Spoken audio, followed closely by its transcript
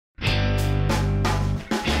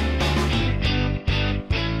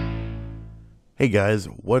Hey guys,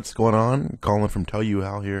 what's going on? Colin from Tell You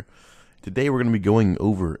How here. Today we're going to be going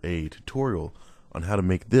over a tutorial on how to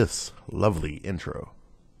make this lovely intro.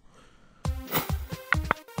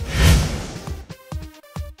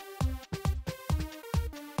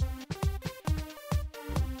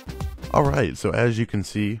 Alright, so as you can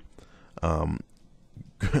see,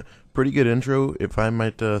 pretty good intro if I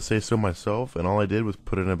might say so myself, and all I did was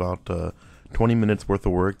put in about 20 minutes worth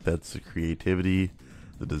of work. That's the creativity,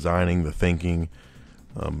 the designing, the thinking,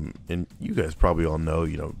 and you guys probably all know,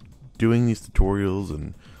 doing these tutorials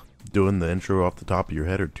and doing the intro off the top of your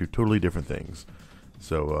head are two totally different things.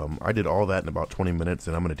 So I did all that in about 20 minutes,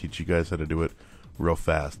 and I'm going to teach you guys how to do it real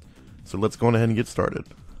fast. So let's go ahead and get started.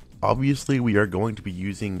 Obviously, we are going to be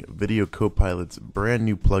using Video Copilot's brand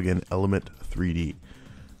new plugin, Element 3D.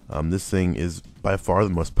 This thing is by far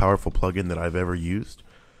the most powerful plugin that I've ever used,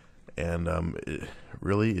 and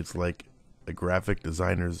it's like a graphic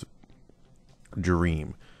designer's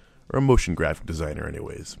dream, or a motion graphic designer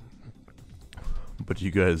anyways. But you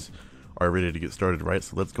guys are ready to get started, right?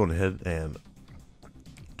 So let's go ahead and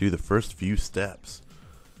do the first few steps.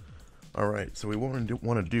 Alright, so what we want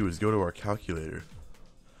to do is go to our calculator,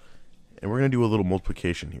 and we're going to do a little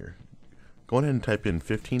multiplication here. Go ahead and type in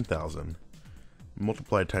 15,000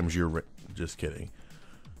 multiplied times your just kidding.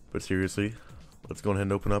 But seriously, let's go ahead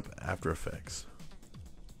and open up After Effects.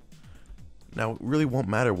 Now, it really won't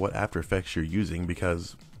matter what After Effects you're using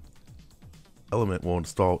because Element will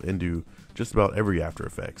install into just about every After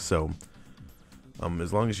Effects. So,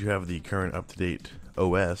 as long as you have the current up-to-date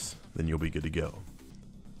OS, then you'll be good to go.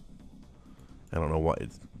 I don't know why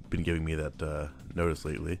it's been giving me that notice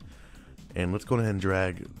lately. And let's go ahead and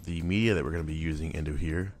drag the media that we're going to be using into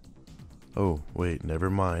here. Oh, wait, never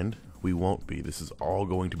mind. We won't be. This is all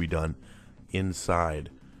going to be done inside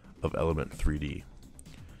of Element 3D.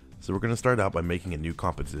 So we're going to start out by making a new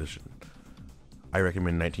composition. I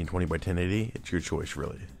recommend 1920 by 1080. It's your choice,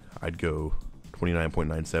 really. I'd go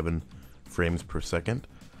 29.97 frames per second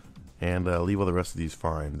and leave all the rest of these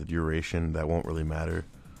fine. The duration, that won't really matter,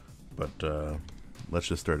 but let's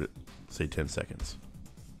just start at, say, 10 seconds.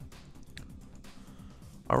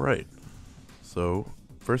 Alright, so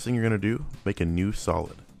first thing you're going to do, make a new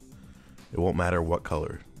solid. It won't matter what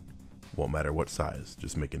color, won't matter what size,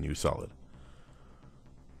 just make a new solid.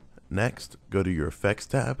 Next, go to your Effects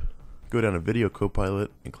tab, go down to Video Copilot,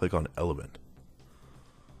 and click on Element.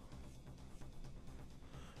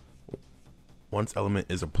 Once Element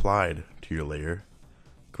is applied to your layer,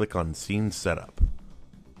 click on Scene Setup.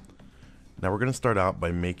 Now we're going to start out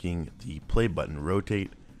by making the play button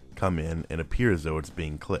rotate, come in, and appear as though it's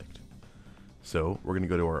being clicked. So we're going to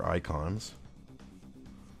go to our icons.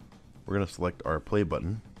 We're going to select our play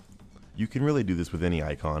button. You can really do this with any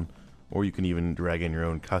icon, or you can even drag in your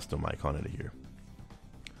own custom icon into here.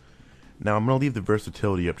 Now I'm going to leave the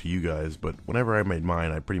versatility up to you guys, but whenever I made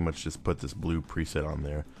mine, I pretty much just put this blue preset on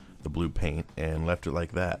there, the blue paint, and left it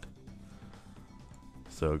like that.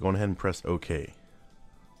 So go ahead and press OK.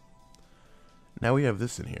 Now we have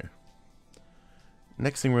this in here.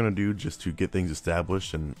 Next thing we're going to do, just to get things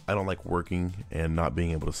established, and I don't like working and not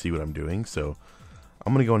being able to see what I'm doing, so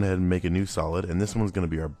I'm going to go ahead and make a new solid, and this one's going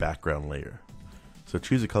to be our background layer. So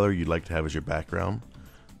choose a color you'd like to have as your background.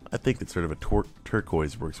 I think that sort of a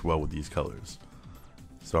turquoise works well with these colors.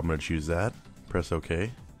 So I'm going to choose that, press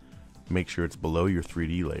OK, make sure it's below your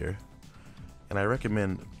 3D layer, and I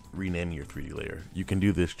recommend renaming your 3D layer. You can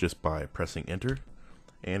do this just by pressing enter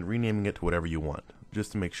and renaming it to whatever you want,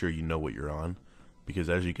 just to make sure you know what you're on, because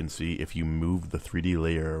as you can see, if you move the 3D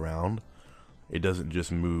layer around, it doesn't just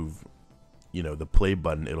move, the play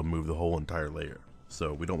button, it'll move the whole entire layer.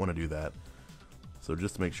 So we don't want to do that. So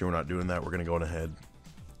just to make sure we're not doing that, we're going to go ahead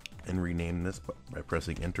and rename this by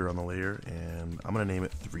pressing enter on the layer, and I'm going to name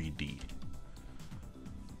it 3D.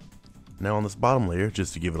 Now on this bottom layer,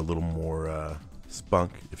 just to give it a little more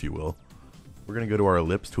spunk, if you will, we're going to go to our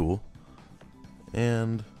ellipse tool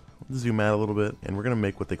and zoom out a little bit, and we're going to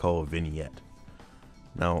make what they call a vignette.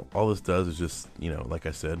 Now all this does is just, like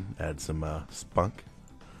I said, add some spunk.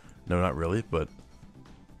 No, not really, but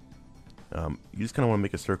you just kind of want to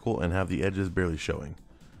make a circle and have the edges barely showing,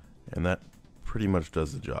 and that pretty much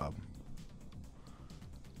does the job.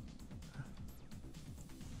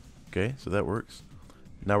 Okay, so that works.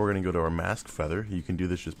 Now we're going to go to our mask feather. You can do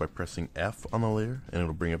this just by pressing F on the layer, and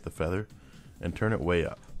it'll bring up the feather, and turn it way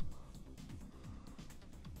up.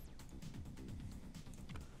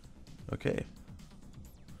 Okay.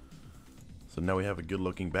 So now we have a good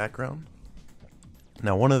looking background.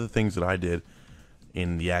 Now one of the things that I did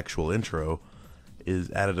in the actual intro is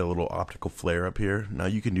added a little optical flare up here. Now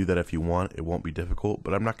you can do that if you want, it won't be difficult,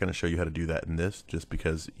 but I'm not going to show you how to do that in this just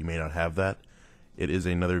because you may not have that It is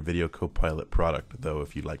another Video Copilot product, though,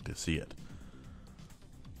 if you'd like to see it.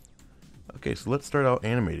 Okay, so let's start out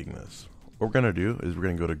animating this. What we're going to do is we're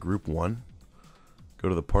going to go to Group 1, go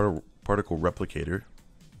to the Particle Replicator,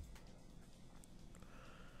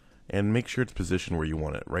 and make sure it's positioned where you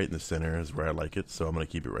want it. Right in the center is where I like it, so I'm going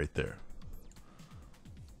to keep it right there.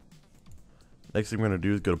 Next thing we're going to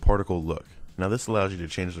do is go to Particle Look. Now this allows you to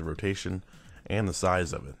change the rotation and the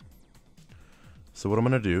size of it. So what I'm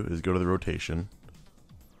going to do is go to the rotation,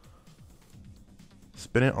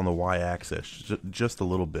 spin it on the y-axis just a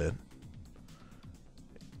little bit.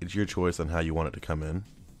 It's your choice on how you want it to come in.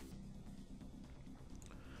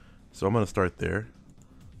 So I'm going to start there,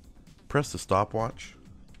 press the stopwatch,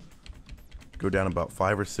 go down about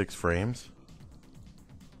 5 or 6 frames,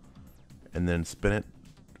 and then spin it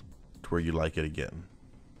to where you like it again.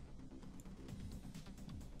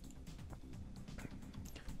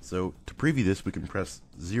 So to preview this, we can press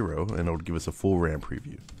 0 and it'll give us a full RAM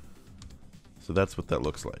preview. So that's what that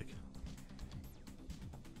looks like.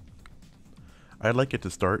 I'd like it to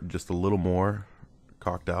start just a little more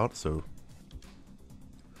cocked out, so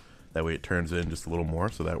that way it turns in just a little more,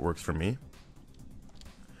 so that works for me.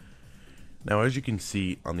 Now as you can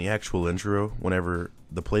see on the actual intro, whenever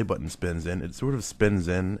the play button spins in, it sort of spins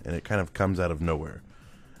in and it kind of comes out of nowhere.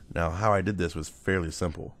 Now how I did this was fairly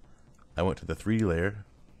simple. I went to the 3D layer,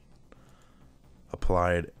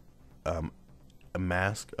 applied a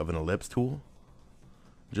mask of an ellipse tool,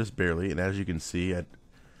 just barely, and as you can see,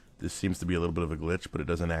 this seems to be a little bit of a glitch, but it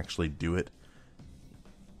doesn't actually do it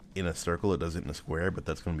in a circle, it does it in a square, but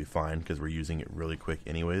that's going to be fine because we're using it really quick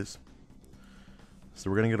anyways. So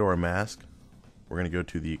we're going to go to our mask, we're going to go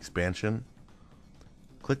to the expansion,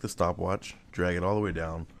 click the stopwatch, drag it all the way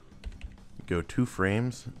down, go 2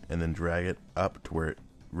 frames, and then drag it up to where it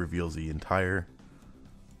reveals the entire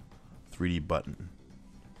 3D button.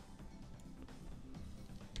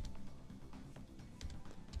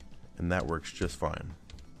 And that works just fine.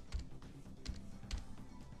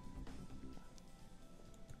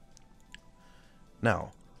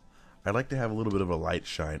 Now, I'd like to have a little bit of a light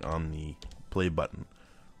shine on the play button.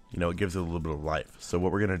 You know, it gives it a little bit of life. So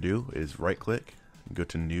what we're going to do is right click, go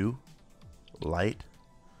to New, Light.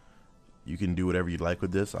 You can do whatever you'd like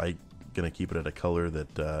with this. I'm going to keep it at a color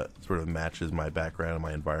that sort of matches my background and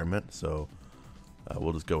my environment. So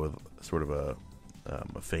we'll just go with sort of a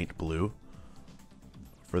faint blue.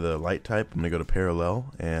 For the light type, I'm going to go to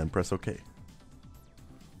Parallel and press OK.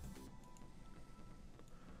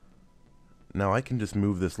 Now I can just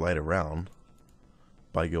move this light around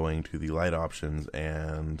by going to the light options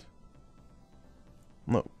and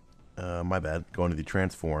going to the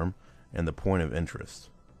transform and the point of interest.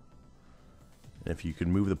 And if you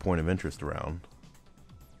can move the point of interest around,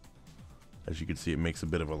 as you can see, it makes a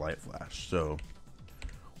bit of a light flash. So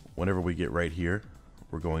whenever we get right here,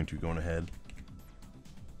 we're going to go ahead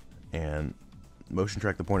and motion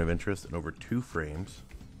track the point of interest, and over 2 frames,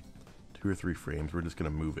 2 or 3 frames, we're just going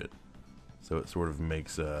to move it. So it sort of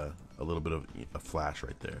makes a little bit of a flash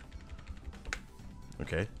right there.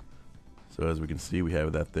 Okay, so as we can see, we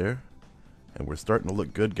have that there. And we're starting to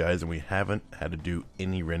look good, guys, and we haven't had to do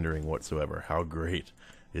any rendering whatsoever. How great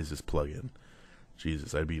is this plugin?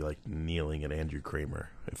 Jesus, I'd be like kneeling at Andrew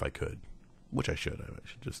Kramer if I could. Which I should. I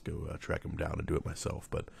should just go track him down and do it myself.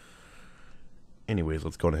 But anyways,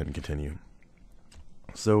 let's go ahead and continue.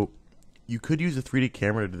 So you could use a 3D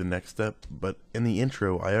camera to do the next step, but in the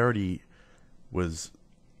intro, in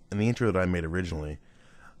the intro that I made originally,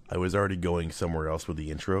 I was already going somewhere else with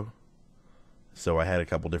the intro. So I had a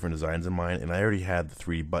couple different designs in mind, and I already had the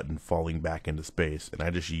 3D button falling back into space, and I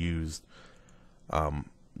just used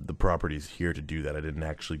the properties here to do that. I didn't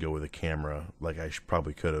actually go with a camera like I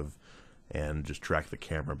probably could have and just track the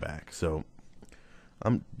camera back. So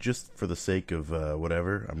I'm just, for the sake of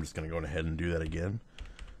whatever, I'm just going to go ahead and do that again.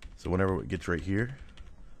 So whenever it gets right here,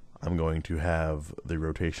 I'm going to have the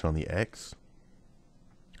rotation on the X,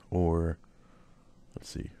 or let's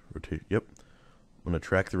see, rotate. Yep, I'm going to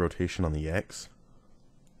track the rotation on the X.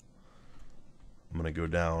 I'm going to go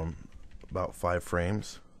down about 5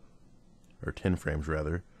 frames, or 10 frames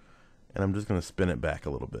rather, and I'm just going to spin it back a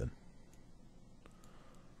little bit.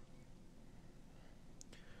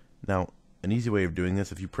 Now, an easy way of doing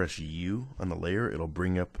this, if you press U on the layer, it'll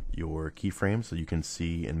bring up your keyframes so you can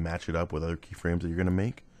see and match it up with other keyframes that you're going to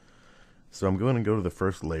make. So I'm going to go to the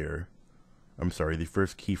first layer, the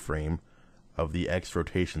first keyframe of the X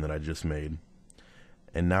rotation that I just made.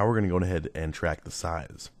 And now we're going to go ahead and track the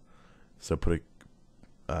size. So click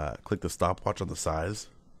the stopwatch on the size,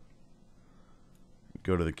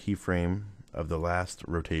 go to the keyframe of the last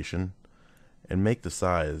rotation, and make the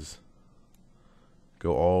size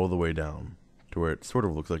go all the way down to where it sort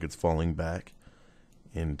of looks like it's falling back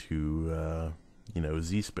into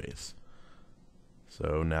Z space.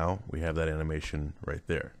 So now we have that animation right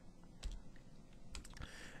there.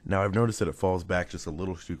 Now I've noticed that it falls back just a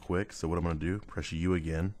little too quick, so what I'm going to do, press U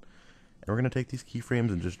again, and we're going to take these keyframes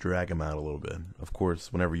and just drag them out a little bit. Of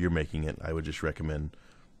course, whenever you're making it, I would just recommend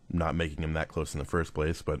not making them that close in the first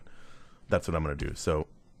place, but that's what I'm going to do. So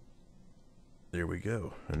there we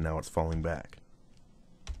go, and now it's falling back.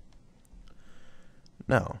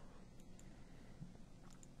 Now,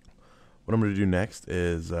 what I'm going to do next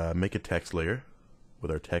is make a text layer with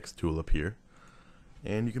our text tool up here,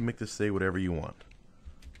 and you can make this say whatever you want.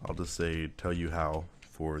 I'll just say tell you how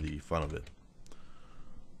for the fun of it.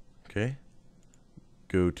 Okay,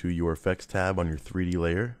 go to your effects tab on your 3D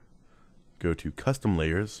layer, go to custom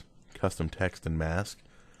layers, custom text and mask,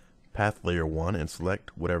 path layer 1, and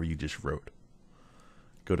select whatever you just wrote.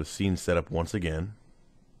 Go to scene setup once again,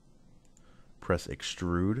 press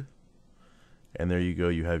extrude, and there you go,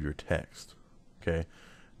 you have your text. Okay,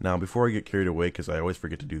 now before I get carried away, because I always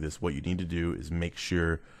forget to do this, what you need to do is make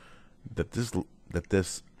sure that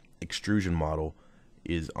this extrusion model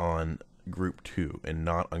is on group 2 and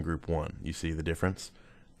not on group 1. You see the difference?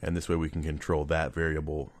 And this way we can control that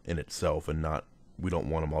variable in itself, and we don't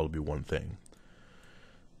want them all to be one thing.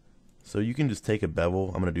 So you can just take a bevel.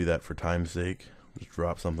 I'm going to do that for time's sake. Just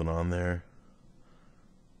drop something on there.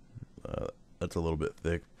 That's a little bit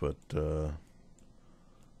thick, but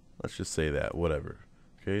let's just say that, whatever.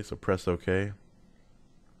 Okay, so press OK.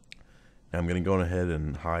 Now I'm going to go ahead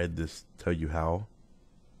and hide this tell you how.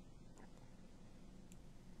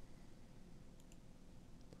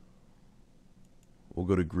 We'll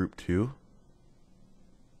go to group 2.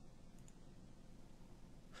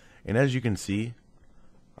 And as you can see,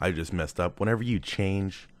 I just messed up. Whenever you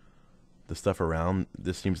change the stuff around,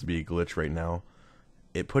 this seems to be a glitch right now.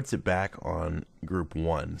 It puts it back on group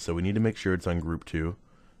 1. So we need to make sure it's on group 2.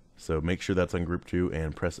 So make sure that's on group 2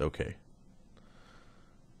 and press OK.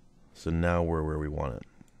 So now we're where we want it.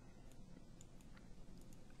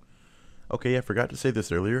 Okay, I forgot to say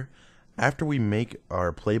this earlier. After we make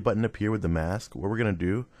our play button appear with the mask, what we're going to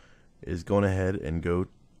do is go ahead and go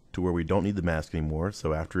to where we don't need the mask anymore.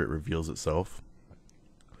 So after it reveals itself,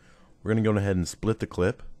 we're going to go ahead and split the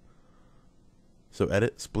clip. So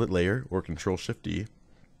edit, split layer, or Control-Shift-D.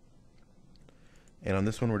 And on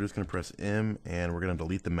this one, we're just going to press M, and we're going to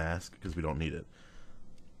delete the mask because we don't need it.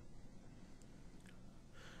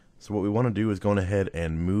 So what we want to do is go ahead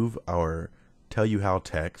and move our tell you how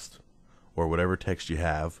text, or whatever text you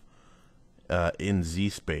have, in Z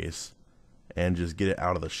space, and just get it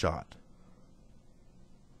out of the shot.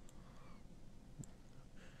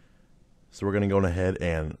 So we're going to go ahead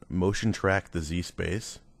and motion track the Z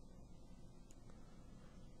space.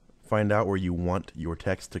 Find out where you want your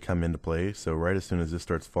text to come into play. So right as soon as this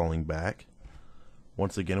starts falling back,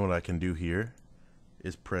 once again what I can do here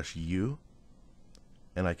is press U,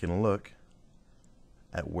 and I can look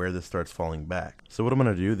at where this starts falling back. So what I'm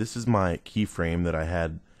going to do, this is my keyframe that I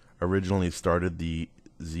had originally started the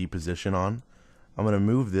Z position on. I'm going to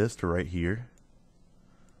move this to right here,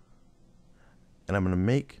 and I'm going to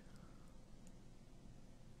make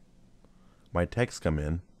my text come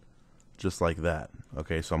in just like that.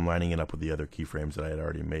 Okay, so I'm lining it up with the other keyframes that I had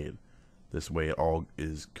already made. This way it all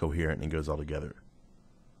is coherent and goes all together.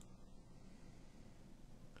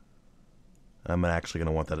 I'm actually going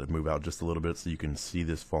to want that to move out just a little bit so you can see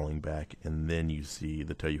this falling back, and then you see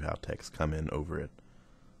the tell you how text come in over it.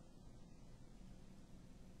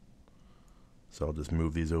 So I'll just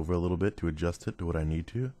move these over a little bit to adjust it to what I need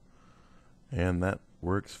to, and that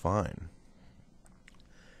works fine.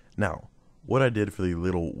 Now, what I did for the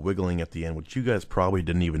little wiggling at the end, which you guys probably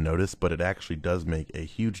didn't even notice, but it actually does make a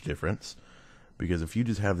huge difference, because if you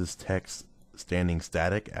just have this text standing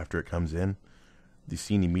static after it comes in, the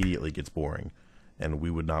scene immediately gets boring, and we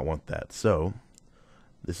would not want that. So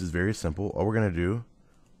this is very simple. All we're going to do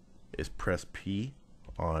is press P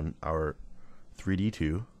on our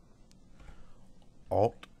 3D2,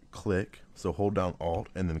 Alt click, so hold down Alt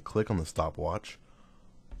and then click on the stopwatch.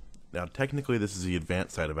 Now technically this is the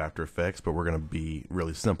advanced side of After Effects, but we're going to be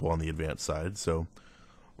really simple on the advanced side, so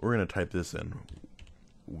we're going to type this in: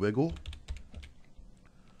 wiggle,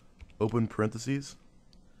 open parentheses,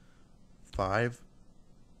 5,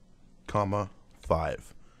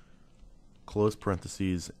 5, close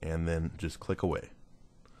parentheses, and then just click away.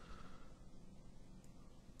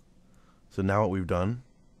 So now what we've done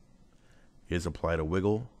is applied a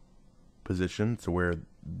wiggle position to where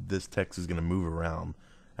this text is going to move around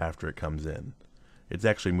after it comes in. It's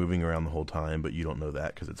actually moving around the whole time, but you don't know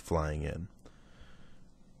that because it's flying in.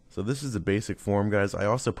 So this is the basic form, guys. I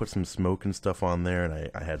also put some smoke and stuff on there,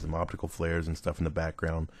 and I had some optical flares and stuff in the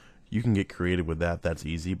background. You can get creative with that, that's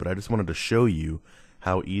easy, but I just wanted to show you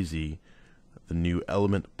how easy the new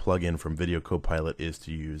Element plugin from Video Copilot is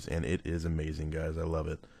to use, and it is amazing, guys. I love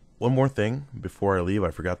it. One more thing before I leave,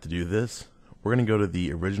 I forgot to do this. We're going to go to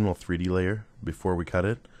the original 3D layer before we cut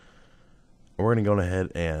it. We're going to go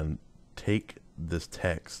ahead and take this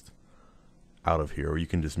text out of here, or you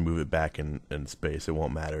can just move it back in space. It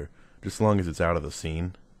won't matter, just as long as it's out of the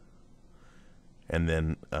scene, and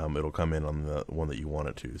then it'll come in on the one that you want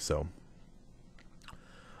it to. So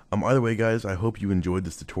either way, guys, I hope you enjoyed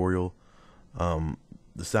this tutorial. The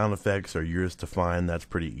sound effects are yours to find. That's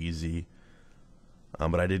pretty easy.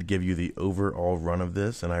 But I did give you the overall run of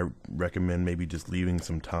this, and I recommend maybe just leaving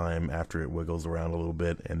some time after it wiggles around a little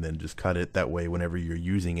bit and then just cut it. That way, whenever you're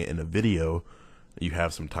using it in a video, you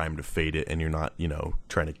have some time to fade it, and you're not,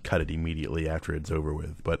 trying to cut it immediately after it's over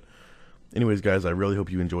with. But anyways, guys, I really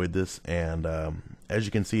hope you enjoyed this, and as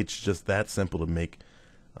you can see, it's just that simple to make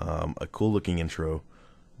a cool looking intro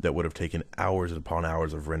that would have taken hours upon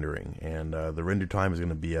hours of rendering, and the render time is going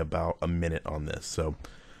to be about a minute on this. So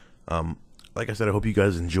like I said, I hope you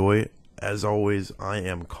guys enjoy. As always, I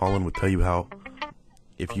am Colin with Tell You How.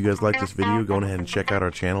 If you guys like this video, go ahead and check out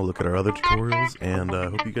our channel, look at our other tutorials, and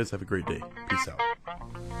hope you guys have a great day. Peace out.